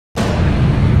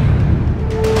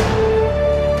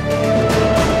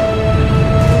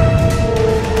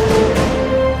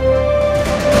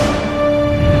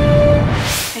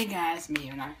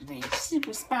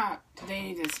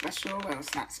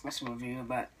it's not a special review,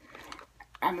 but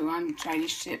I've been wanting to try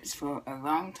these chips for a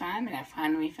long time, and I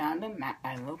finally found them at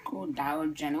my local Dollar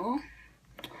General.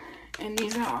 And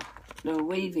these are the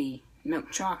wavy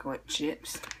milk chocolate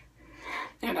chips.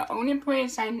 Now, the only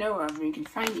place I know of where you can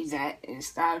find these at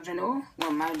is Dollar General,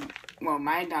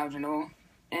 my Dollar General,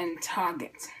 and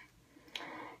Target.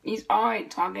 These are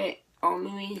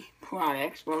Target-only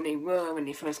products. Well, they were when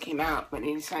they first came out, but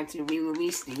they decided to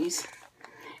re-release these.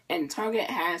 And Target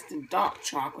has the dark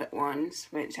chocolate ones,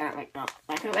 which I like dark.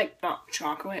 I like dark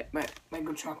chocolate, but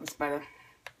regular chocolate's better.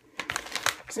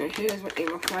 So here's what they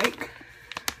look like.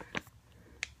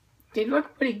 They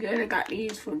look pretty good. I got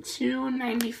these for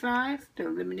 $2.95. The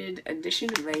limited edition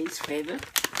Lay's flavor.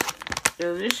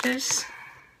 Delicious.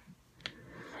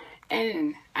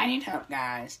 And I need help,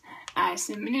 guys. I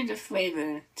submitted the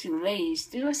flavor to Lay's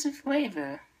Do Us a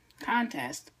Flavor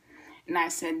contest. And I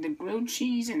said the grilled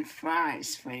cheese and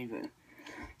fries flavor.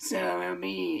 So it'll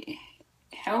be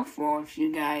helpful if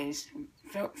you guys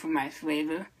vote for my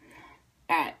flavor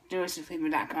at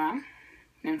dousaflavor.com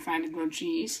and find the grilled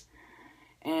cheese.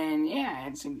 And yeah,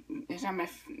 it's on my,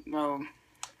 well,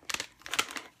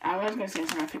 I was going to say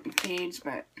it's on my favorite page,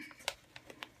 but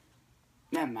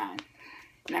never mind.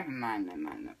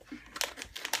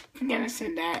 Forget I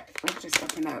said that. Let's just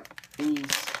open up these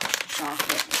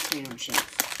chocolate potato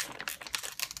chips.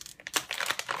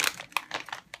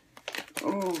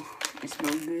 Oh, it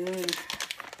smells good.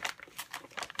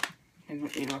 Here's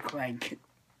what they look like.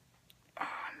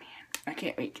 Oh man, I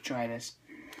can't wait to try this.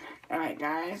 Alright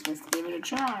guys, let's give it a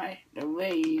try. The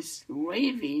Lay's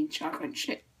wavy chocolate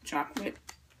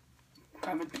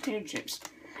covered potato chips.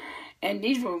 And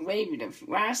these were wavy. The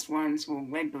last ones were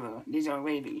regular. These are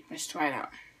wavy. Let's try it out.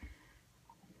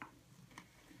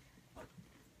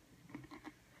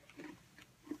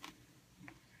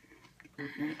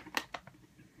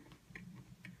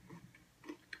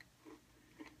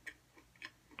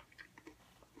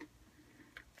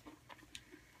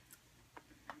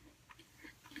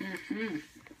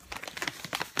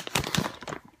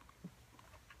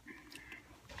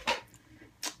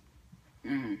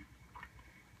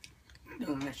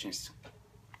 Delicious.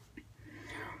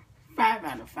 5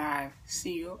 out of 5.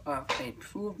 Seal of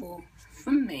approval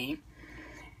from me.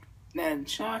 The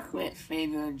chocolate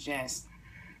flavor just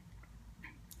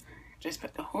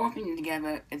put the whole thing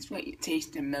together. It's what you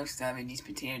taste the most of in these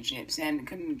potato chips. And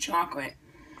because of the chocolate,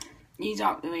 these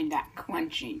aren't really that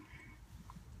crunchy.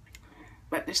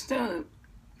 But they're still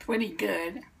pretty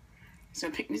good. So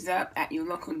pick these up at your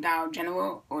local Dollar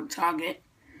General or Target.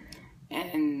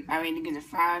 And I rating it a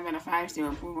 5 out of 5.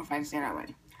 Still approval if I say that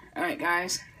way. Alright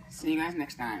guys, see you guys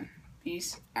next time.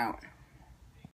 Peace out.